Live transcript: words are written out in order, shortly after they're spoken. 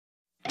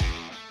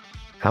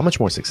How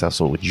much more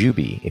successful would you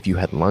be if you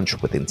had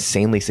lunch with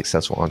insanely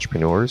successful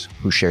entrepreneurs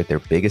who shared their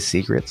biggest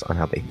secrets on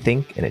how they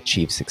think and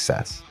achieve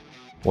success?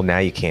 Well, now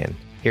you can.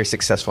 Hear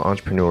successful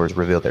entrepreneurs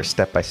reveal their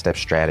step-by-step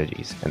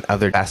strategies and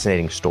other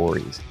fascinating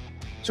stories.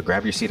 So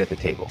grab your seat at the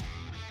table,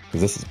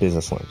 because this is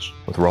Business Lunch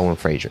with Roland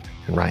Frazier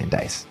and Ryan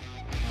Deiss.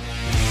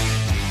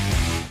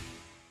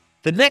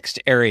 The next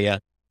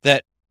area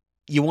that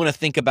you want to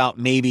think about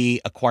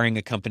maybe acquiring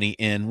a company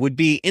in would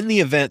be in the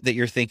event that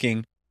you're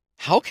thinking,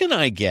 how can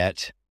I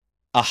get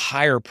a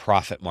higher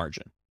profit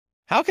margin?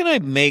 How can I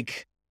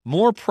make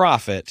more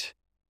profit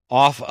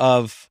off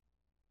of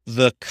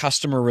the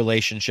customer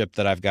relationship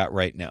that I've got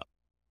right now?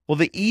 Well,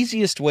 the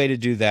easiest way to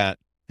do that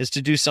is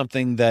to do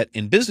something that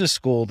in business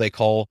school they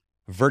call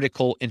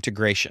vertical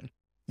integration.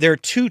 There are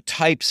two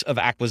types of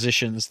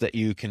acquisitions that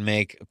you can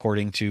make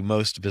according to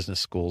most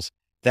business schools.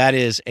 That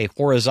is a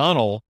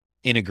horizontal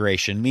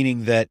integration,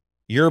 meaning that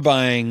you're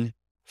buying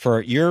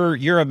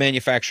you're a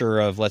manufacturer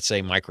of, let's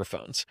say,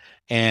 microphones,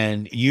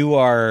 and you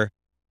are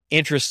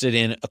interested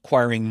in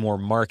acquiring more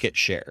market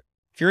share.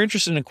 If you're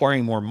interested in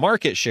acquiring more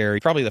market share,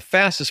 probably the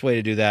fastest way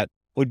to do that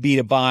would be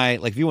to buy,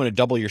 like if you want to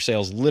double your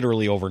sales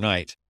literally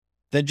overnight,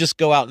 then just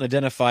go out and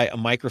identify a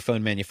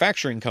microphone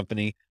manufacturing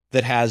company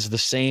that has the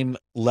same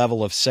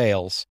level of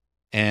sales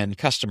and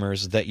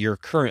customers that your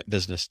current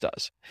business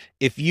does.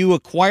 If you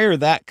acquire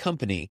that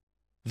company,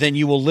 then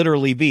you will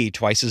literally be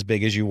twice as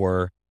big as you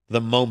were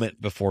the moment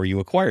before you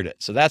acquired it.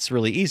 So that's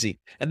really easy.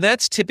 And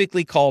that's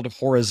typically called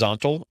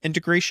horizontal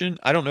integration.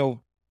 I don't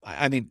know.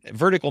 I mean,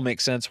 vertical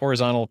makes sense.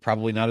 Horizontal,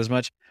 probably not as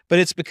much, but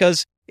it's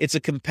because it's a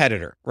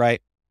competitor,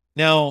 right?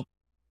 Now,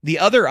 the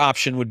other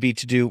option would be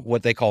to do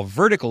what they call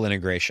vertical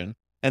integration.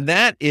 And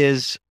that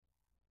is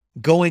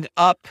going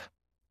up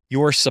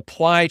your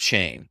supply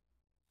chain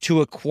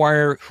to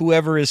acquire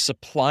whoever is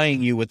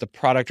supplying you with the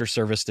product or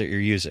service that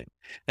you're using.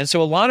 And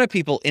so a lot of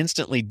people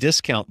instantly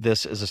discount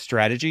this as a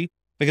strategy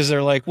because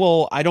they're like,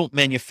 well, I don't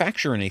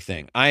manufacture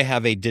anything. I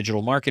have a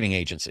digital marketing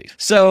agency.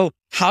 So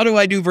how do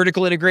I do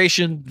vertical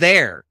integration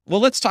there? Well,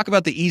 let's talk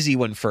about the easy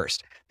one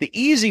first. The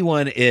easy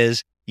one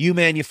is you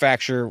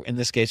manufacture, in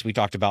this case, we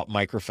talked about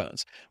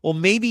microphones. Well,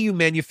 maybe you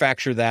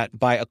manufacture that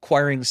by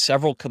acquiring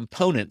several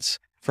components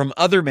from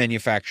other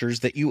manufacturers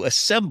that you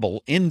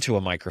assemble into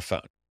a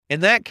microphone. In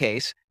that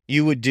case,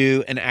 you would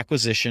do an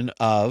acquisition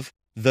of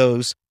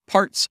those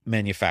parts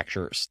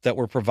manufacturers that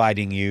were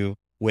providing you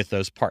with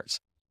those parts.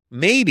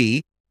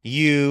 Maybe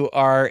you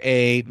are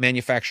a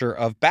manufacturer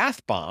of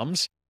bath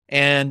bombs,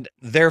 and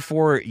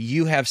therefore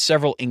you have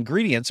several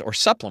ingredients or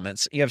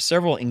supplements. You have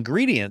several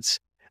ingredients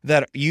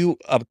that you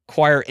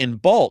acquire in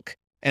bulk,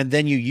 and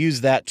then you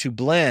use that to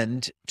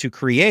blend to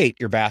create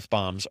your bath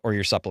bombs or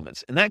your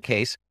supplements. In that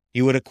case,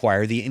 you would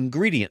acquire the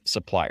ingredient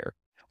supplier.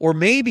 Or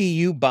maybe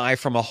you buy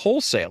from a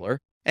wholesaler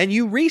and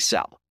you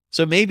resell.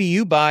 So maybe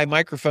you buy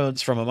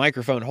microphones from a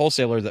microphone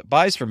wholesaler that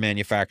buys from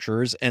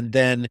manufacturers, and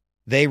then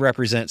they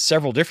represent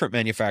several different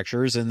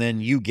manufacturers, and then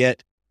you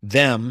get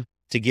them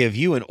to give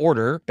you an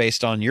order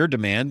based on your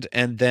demand,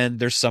 and then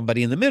there's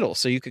somebody in the middle.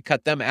 So you could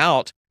cut them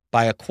out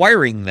by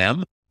acquiring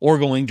them or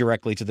going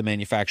directly to the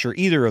manufacturer,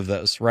 either of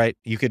those, right?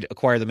 You could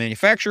acquire the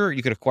manufacturer,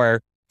 you could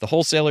acquire the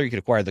wholesaler, you could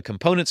acquire the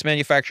components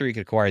manufacturer, you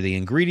could acquire the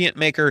ingredient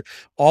maker.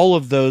 All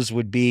of those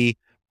would be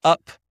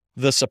up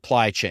the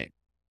supply chain.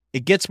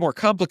 It gets more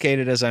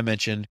complicated, as I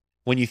mentioned,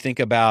 when you think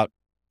about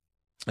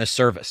a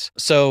service.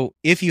 So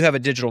if you have a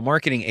digital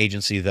marketing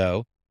agency,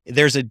 though,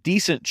 there's a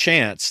decent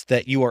chance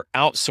that you are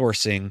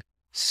outsourcing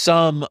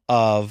some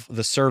of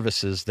the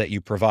services that you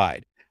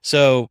provide.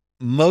 So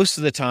most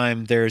of the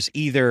time, there's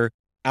either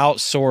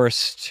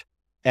outsourced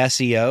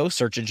SEO,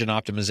 search engine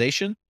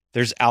optimization.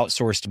 There's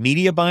outsourced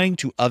media buying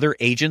to other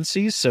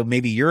agencies. So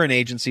maybe you're an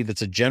agency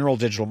that's a general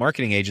digital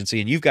marketing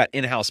agency, and you've got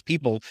in-house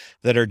people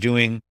that are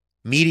doing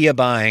media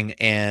buying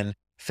and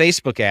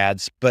Facebook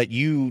ads, but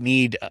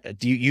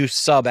you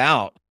sub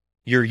out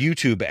your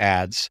YouTube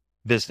ads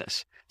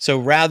business. So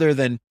rather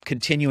than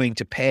continuing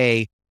to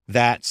pay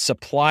that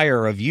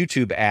supplier of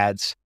YouTube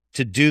ads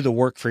to do the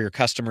work for your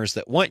customers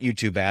that want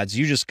YouTube ads,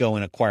 you just go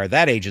and acquire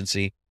that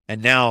agency,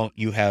 and now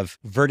you have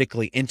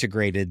vertically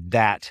integrated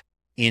that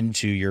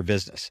into your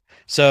business.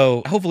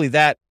 So hopefully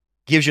that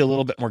gives you a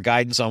little bit more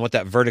guidance on what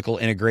that vertical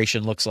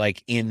integration looks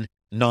like in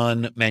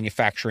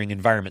non-manufacturing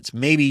environments.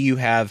 Maybe you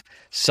have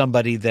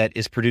somebody that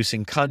is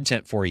producing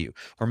content for you,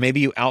 or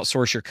maybe you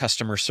outsource your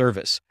customer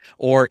service,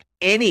 or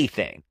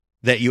anything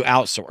that you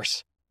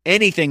outsource.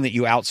 Anything that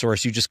you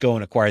outsource, you just go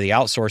and acquire the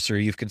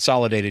outsourcer. You've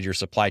consolidated your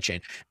supply chain.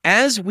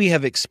 As we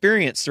have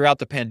experienced throughout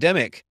the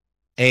pandemic,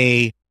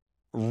 a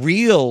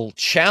real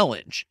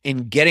challenge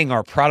in getting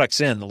our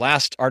products in. The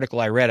last article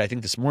I read, I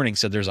think this morning,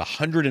 said there's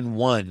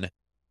 101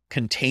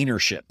 container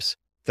ships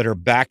that are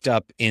backed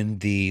up in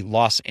the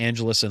Los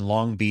Angeles and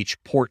Long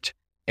Beach port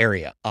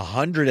area.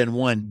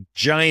 101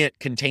 giant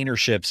container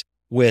ships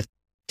with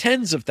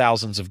tens of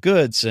thousands of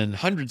goods and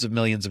hundreds of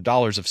millions of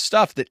dollars of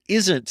stuff that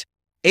isn't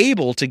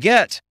able to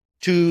get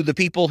to the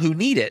people who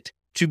need it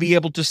to be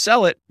able to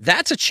sell it.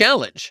 That's a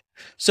challenge.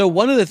 So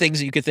one of the things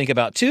that you could think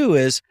about too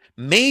is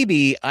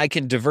maybe I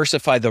can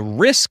diversify the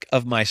risk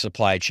of my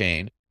supply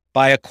chain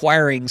by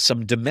acquiring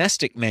some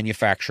domestic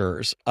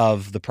manufacturers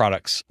of the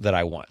products that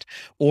I want,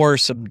 or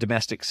some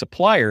domestic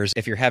suppliers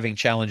if you're having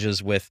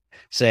challenges with,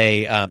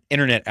 say,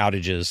 internet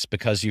outages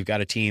because you've got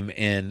a team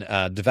in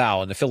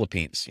Davao in the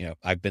Philippines.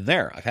 I've been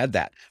there. I've had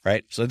that,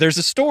 right? So there's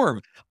a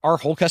storm. Our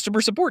whole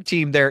customer support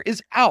team there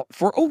is out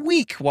for a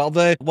week while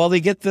they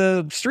get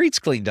the streets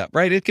cleaned up,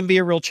 right? It can be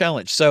a real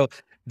challenge. So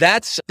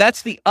that's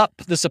the up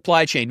the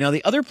supply chain. Now,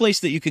 the other place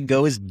that you can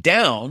go is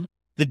down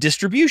the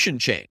distribution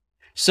chain.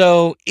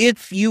 So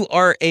if you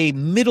are a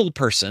middle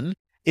person,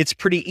 it's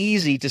pretty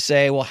easy to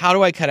say, well, how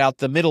do I cut out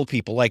the middle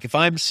people? Like if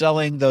I'm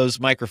selling those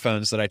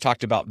microphones that I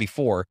talked about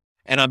before,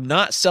 and I'm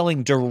not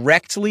selling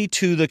directly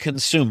to the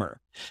consumer,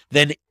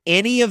 then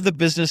any of the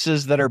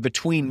businesses that are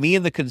between me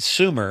and the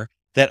consumer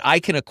that I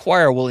can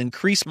acquire will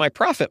increase my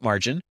profit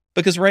margin,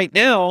 because right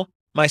now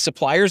my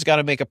supplier's got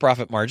to make a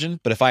profit margin,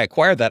 but if I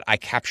acquire that, I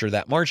capture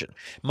that margin.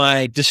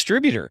 My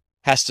distributor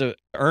has to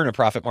earn a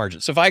profit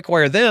margin. So if I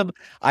acquire them,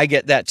 I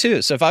get that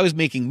too. So if I was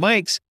making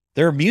mics,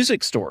 there are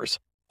music stores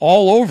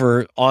all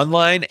over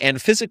online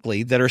and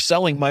physically that are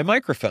selling my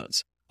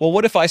microphones. Well,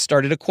 what if I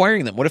started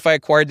acquiring them? What if I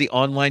acquired the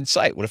online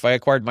site? What if I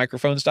acquired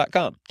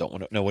microphones.com? Don't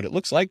want to know what it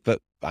looks like,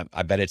 but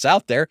I bet it's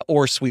out there.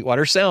 Or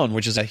Sweetwater Sound,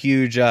 which is a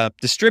huge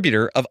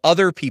distributor of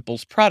other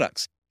people's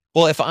products.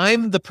 Well, if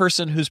I'm the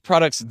person whose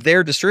products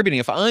they're distributing,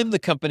 if I'm the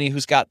company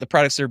who's got the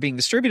products that are being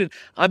distributed,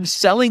 I'm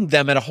selling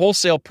them at a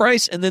wholesale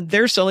price, and then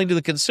they're selling to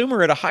the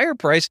consumer at a higher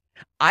price.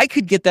 I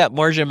could get that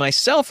margin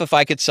myself if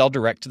I could sell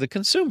direct to the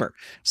consumer.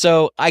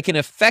 So I can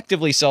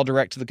effectively sell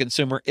direct to the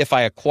consumer if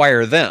I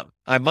acquire them.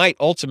 I might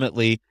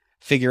ultimately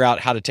figure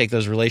out how to take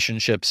those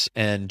relationships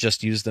and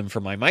just use them for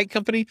my mic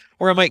company,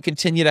 or I might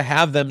continue to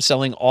have them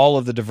selling all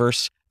of the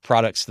diverse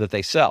products that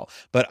they sell.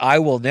 But I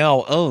will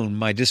now own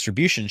my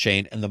distribution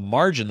chain, and the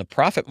margin, the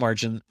profit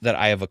margin that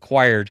I have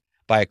acquired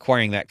by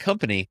acquiring that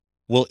company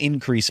will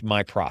increase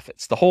my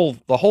profits. The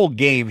whole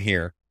game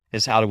here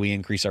is, how do we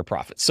increase our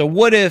profits? So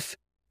what if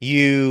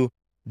you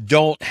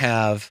don't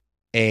have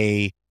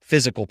a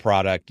physical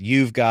product?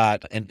 You've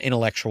got an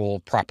intellectual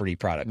property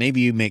product.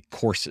 Maybe you make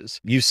courses.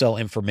 You sell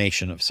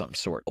information of some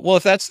sort. Well,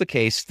 if that's the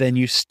case, then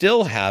you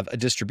still have a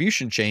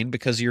distribution chain,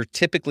 because you're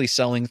typically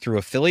selling through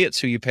affiliates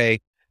who you pay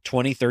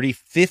 20, 30,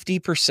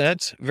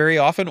 50% very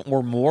often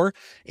or more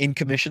in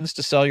commissions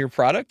to sell your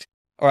product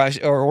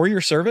or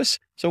your service.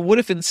 So what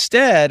if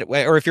instead,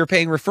 or if you're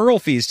paying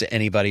referral fees to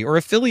anybody or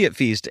affiliate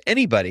fees to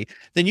anybody,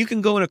 then you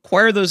can go and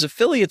acquire those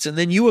affiliates, and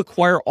then you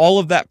acquire all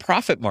of that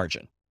profit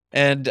margin.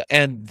 And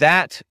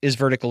that is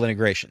vertical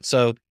integration.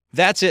 So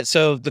that's it.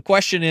 So the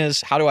question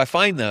is, how do I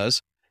find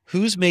those?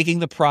 Who's making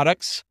the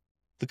products,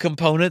 the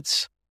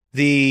components,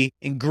 the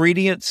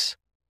ingredients,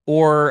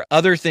 or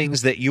other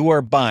things that you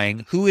are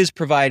buying? Who is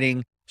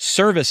providing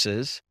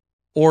services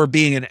or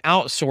being an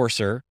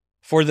outsourcer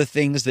for the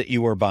things that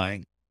you are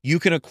buying? You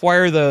can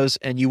acquire those,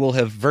 and you will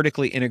have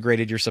vertically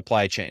integrated your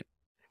supply chain.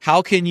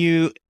 How can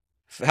you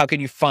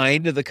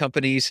find the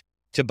companies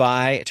to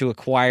buy, to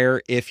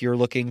acquire, if you're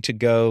looking to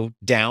go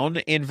down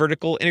in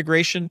vertical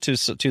integration to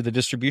the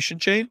distribution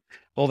chain?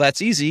 Well,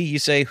 that's easy. You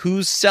say,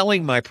 who's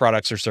selling my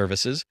products or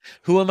services?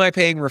 Who am I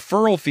paying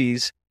referral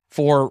fees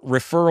for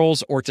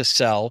referrals or to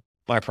sell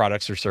my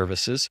products or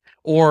services?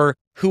 Or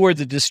who are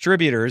the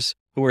distributors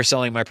who are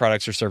selling my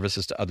products or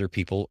services to other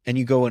people? And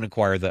you go and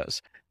acquire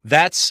those.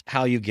 That's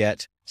how you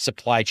get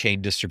supply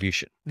chain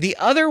distribution. The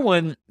other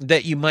one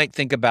that you might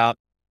think about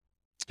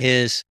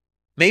is,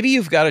 maybe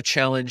you've got a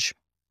challenge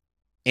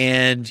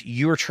and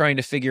you're trying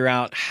to figure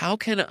out, how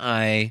can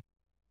I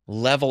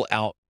level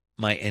out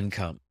my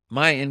income?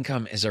 My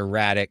income is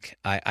erratic.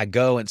 I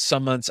go, and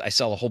some months I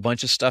sell a whole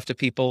bunch of stuff to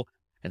people,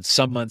 and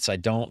some months I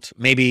don't.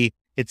 Maybe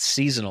it's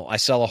seasonal. I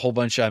sell a whole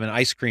bunch. I'm an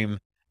ice cream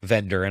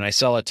vendor, and I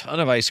sell a ton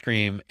of ice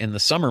cream in the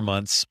summer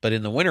months, but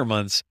in the winter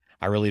months,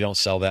 I really don't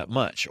sell that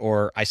much.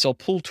 Or I sell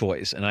pool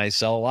toys, and I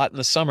sell a lot in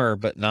the summer,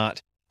 but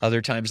not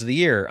other times of the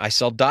year. I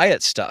sell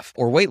diet stuff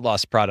or weight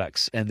loss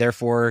products, and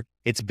therefore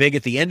it's big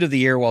at the end of the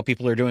year while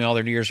people are doing all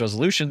their New Year's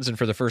resolutions and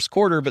for the first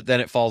quarter, but then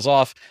it falls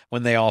off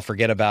when they all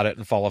forget about it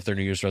and fall off their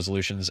New Year's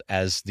resolutions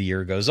as the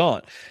year goes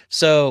on.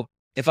 So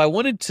if I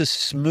wanted to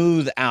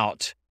smooth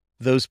out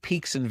those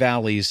peaks and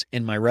valleys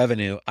in my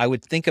revenue, I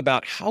would think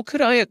about, how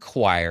could I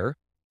acquire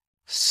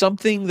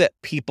something that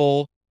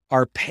people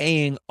are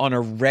paying on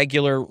a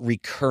regular,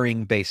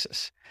 recurring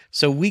basis?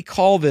 So we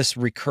call this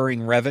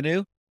recurring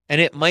revenue. And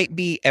it might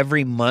be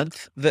every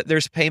month that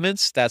there's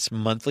payments. That's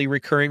monthly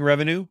recurring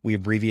revenue. We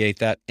abbreviate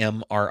that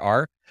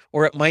MRR.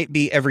 Or it might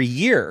be every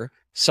year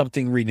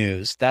something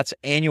renews. That's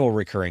annual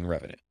recurring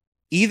revenue.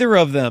 Either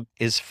of them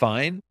is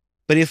fine.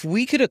 But if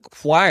we could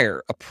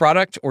acquire a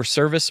product or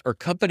service or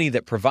company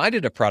that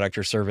provided a product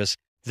or service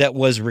that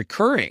was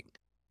recurring,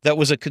 that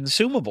was a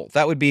consumable,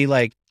 that would be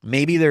like,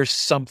 maybe there's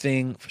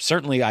something,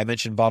 certainly I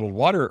mentioned bottled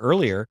water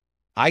earlier.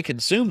 I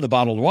consume the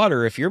bottled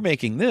water. If you're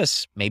making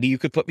this, maybe you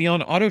could put me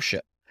on auto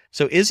ship.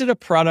 So is it a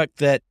product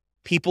that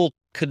people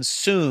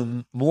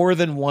consume more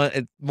than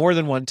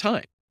one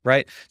time,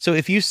 right? So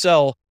if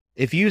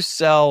If you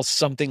sell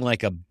something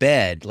like a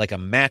bed, like a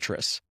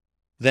mattress,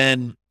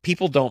 then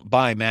people don't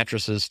buy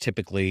mattresses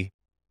typically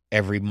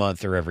every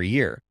month or every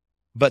year,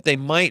 but they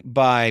might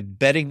buy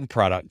bedding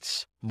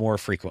products more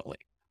frequently.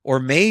 Or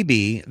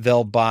maybe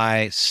they'll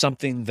buy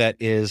something that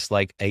is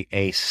like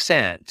a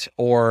scent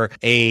or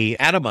a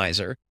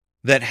atomizer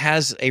that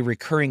has a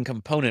recurring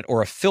component,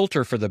 or a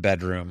filter for the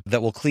bedroom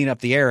that will clean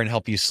up the air and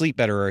help you sleep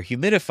better, or a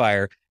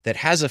humidifier that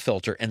has a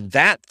filter, and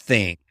that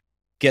thing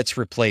gets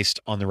replaced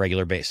on the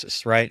regular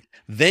basis, right?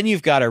 Then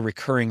you've got a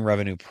recurring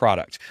revenue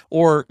product.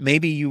 Or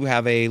maybe you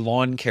have a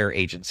lawn care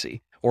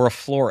agency or a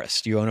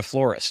florist, you own a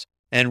florist.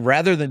 And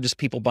rather than just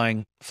people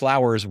buying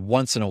flowers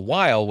once in a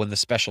while when the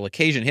special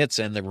occasion hits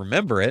and they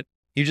remember it,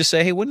 you just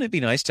say, hey, wouldn't it be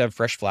nice to have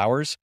fresh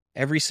flowers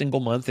every single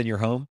month in your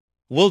home?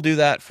 We'll do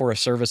that for a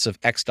service of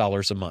X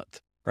dollars a month,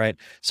 right?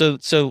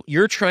 So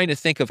you're trying to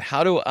think of,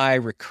 how do I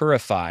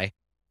recurify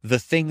the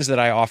things that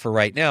I offer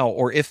right now?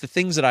 Or if the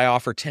things that I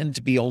offer tend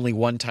to be only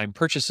one-time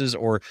purchases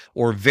or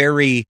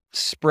very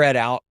spread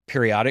out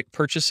periodic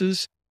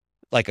purchases,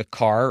 like a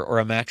car or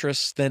a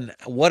mattress, then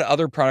what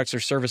other products or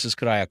services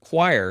could I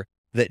acquire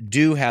that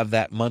do have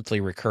that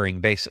monthly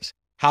recurring basis?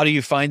 How do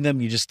you find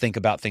them? You just think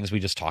about things we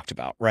just talked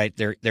about, right?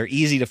 They're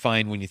easy to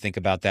find when you think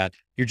about that.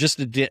 You're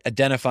just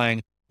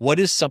identifying what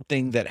is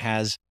something that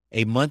has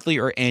a monthly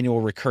or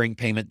annual recurring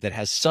payment that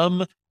has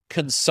some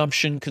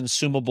consumption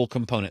consumable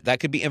component. That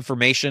could be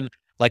information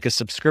like a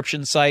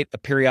subscription site, a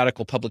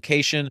periodical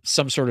publication,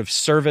 some sort of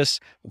service.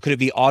 Could it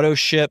be auto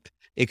ship?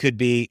 It could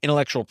be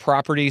intellectual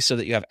property so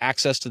that you have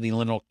access to the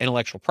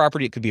intellectual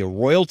property. It could be a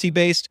royalty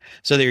based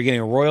so that you're getting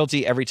a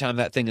royalty every time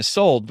that thing is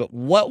sold. But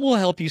what will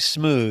help you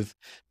smooth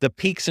the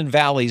peaks and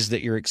valleys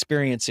that you're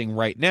experiencing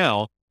right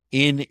now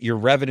in your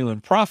revenue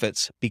and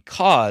profits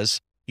because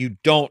you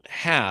don't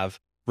have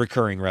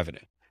recurring revenue?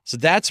 So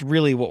that's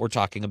really what we're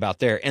talking about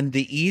there. And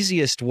the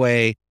easiest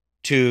way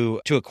to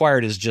acquire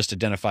it is just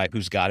identify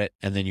who's got it,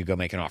 and then you go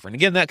make an offer. And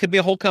again, that could be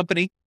a whole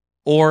company,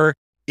 or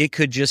it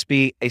could just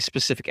be a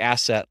specific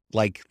asset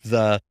like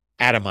the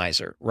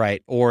atomizer,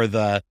 right? Or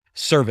the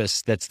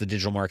service that's the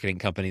digital marketing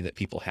company that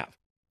people have.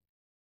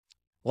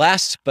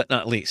 Last but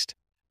not least,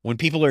 when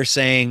people are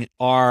saying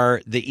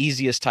are the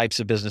easiest types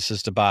of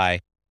businesses to buy,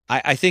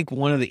 I think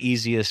one of the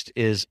easiest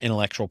is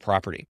intellectual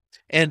property.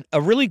 And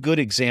a really good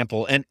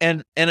example,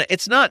 and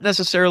it's not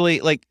necessarily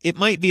like, it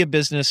might be a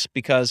business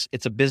because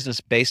it's a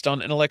business based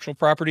on intellectual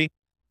property,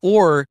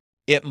 or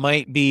it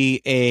might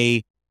be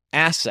a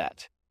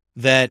asset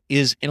that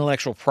is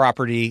intellectual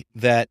property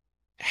that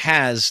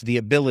has the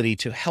ability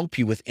to help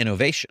you with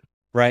innovation,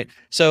 right?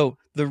 So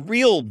the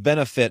real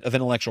benefit of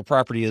intellectual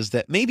property is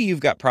that maybe you've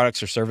got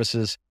products or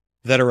services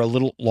that are a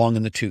little long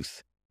in the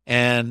tooth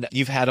and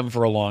you've had them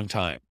for a long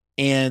time.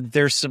 And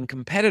there's some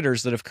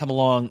competitors that have come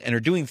along and are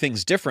doing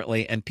things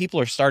differently, and people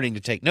are starting to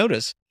take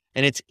notice,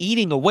 and it's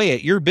eating away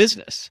at your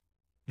business.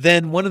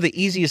 Then one of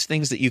the easiest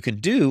things that you can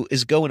do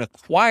is go and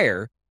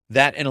acquire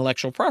that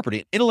intellectual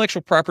property.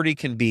 Intellectual property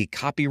can be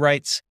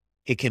copyrights,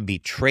 it can be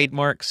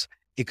trademarks,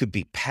 it could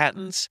be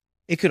patents,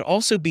 it could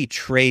also be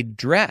trade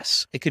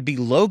dress, it could be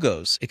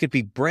logos, it could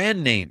be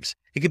brand names,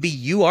 it could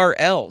be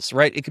URLs,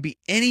 right? It could be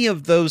any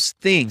of those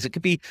things. It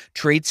could be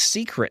trade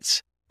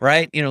secrets,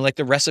 right? Like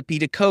the recipe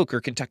to Coke or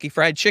Kentucky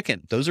Fried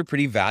Chicken. Those are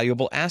pretty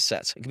valuable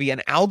assets. It could be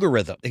an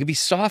algorithm. It could be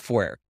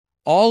software.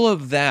 All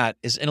of that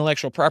is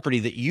intellectual property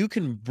that you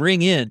can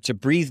bring in to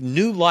breathe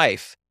new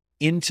life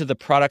into the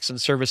products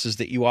and services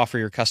that you offer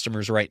your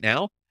customers right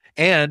now.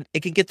 And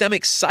it can get them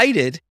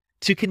excited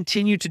to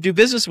continue to do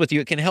business with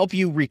you. It can help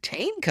you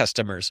retain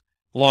customers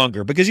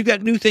longer because you've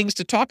got new things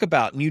to talk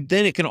about. And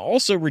then it can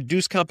also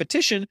reduce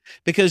competition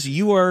because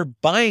you are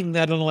buying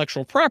that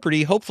intellectual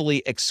property,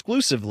 hopefully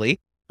exclusively,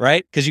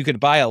 right? Because you could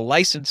buy a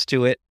license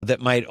to it that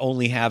might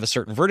only have a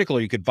certain vertical, or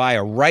you could buy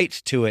a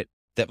right to it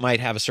that might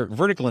have a certain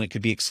vertical, and it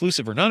could be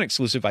exclusive or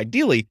non-exclusive.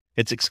 Ideally,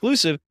 it's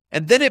exclusive.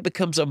 And then it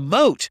becomes a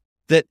moat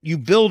that you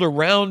build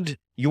around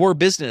your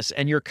business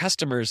and your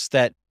customers,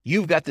 that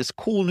you've got this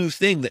cool new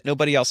thing that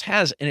nobody else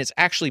has, and it's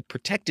actually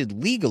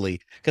protected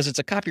legally because it's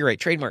a copyright,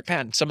 trademark,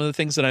 patent, some of the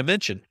things that I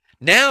mentioned.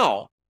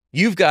 Now,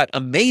 you've got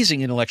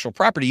amazing intellectual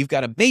property. You've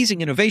got amazing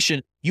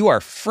innovation. You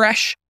are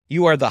fresh.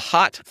 You are the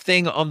hot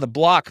thing on the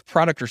block,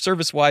 product or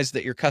service-wise,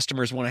 that your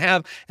customers want to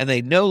have, and they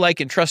know,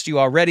 like, and trust you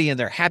already, and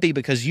they're happy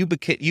because you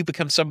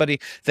become somebody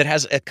that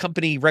has a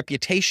company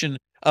reputation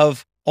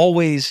of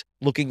always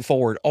looking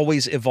forward,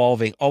 always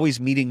evolving, always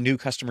meeting new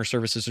customer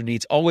services or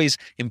needs, always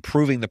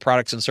improving the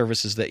products and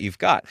services that you've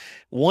got.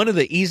 One of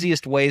the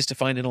easiest ways to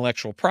find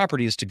intellectual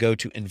property is to go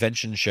to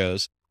invention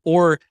shows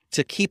or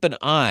to keep an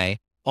eye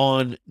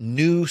on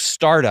new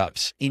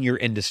startups in your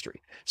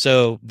industry.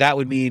 So that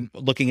would mean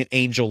looking at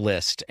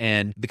AngelList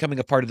and becoming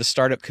a part of the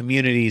startup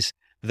communities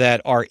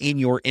that are in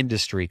your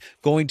industry,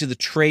 going to the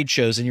trade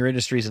shows in your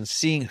industries and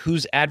seeing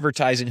who's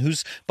advertising,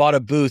 who's bought a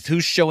booth,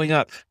 who's showing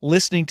up,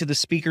 listening to the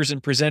speakers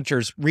and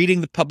presenters, reading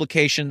the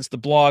publications, the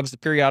blogs, the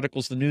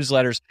periodicals, the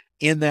newsletters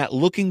in that,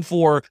 looking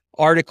for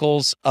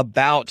articles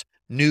about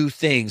new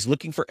things,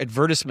 looking for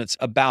advertisements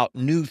about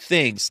new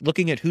things,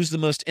 looking at who's the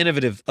most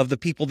innovative of the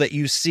people that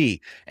you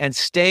see, and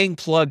staying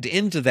plugged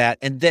into that.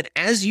 And then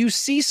as you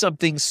see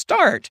something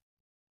start,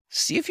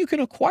 see if you can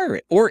acquire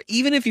it, or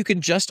even if you can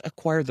just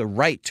acquire the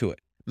right to it.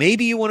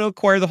 Maybe you want to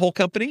acquire the whole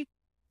company,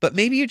 but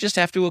maybe you just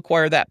have to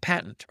acquire that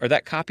patent or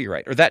that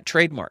copyright or that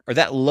trademark or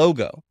that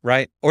logo,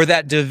 right? Or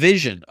that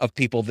division of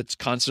people that's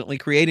constantly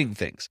creating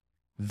things.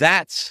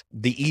 That's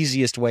the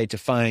easiest way to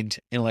find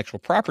intellectual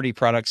property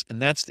products, and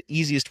that's the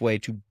easiest way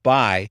to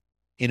buy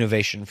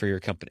innovation for your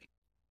company.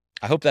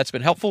 I hope that's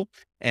been helpful,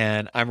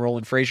 and I'm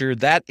Roland Frazier.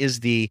 That is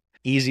the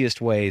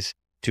easiest ways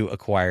to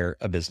acquire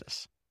a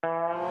business.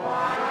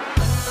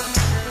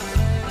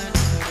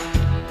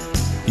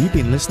 You've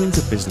been listening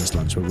to Business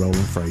Lunch with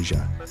Roland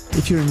Frazier.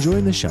 If you're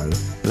enjoying the show,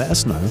 let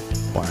us know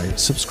by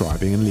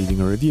subscribing and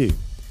leaving a review.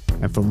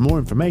 And for more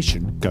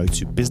information, go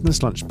to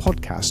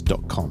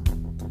businesslunchpodcast.com.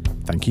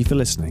 Thank you for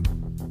listening.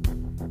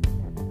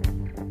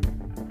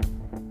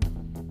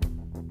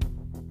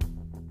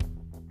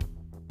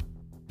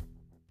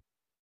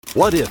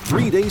 What if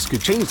 3 days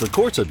could change the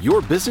course of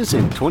your business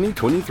in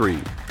 2023?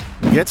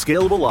 Get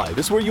Scalable Live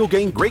is where you'll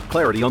gain great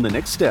clarity on the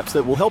next steps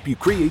that will help you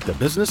create the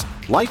business,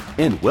 life,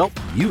 and wealth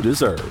you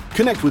deserve.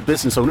 Connect with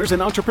business owners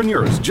and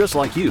entrepreneurs just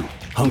like you,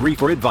 hungry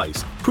for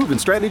advice, proven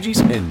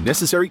strategies, and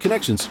necessary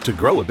connections to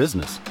grow a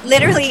business.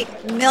 Literally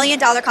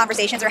million-dollar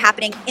conversations are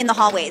happening in the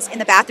hallways, in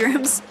the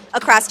bathrooms,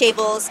 across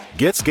tables.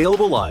 Get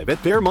Scalable Live at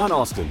Fairmont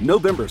Austin,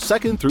 November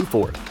 2nd through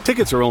 4th.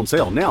 Tickets are on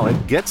sale now at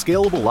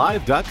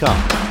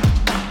GetScalableLive.com.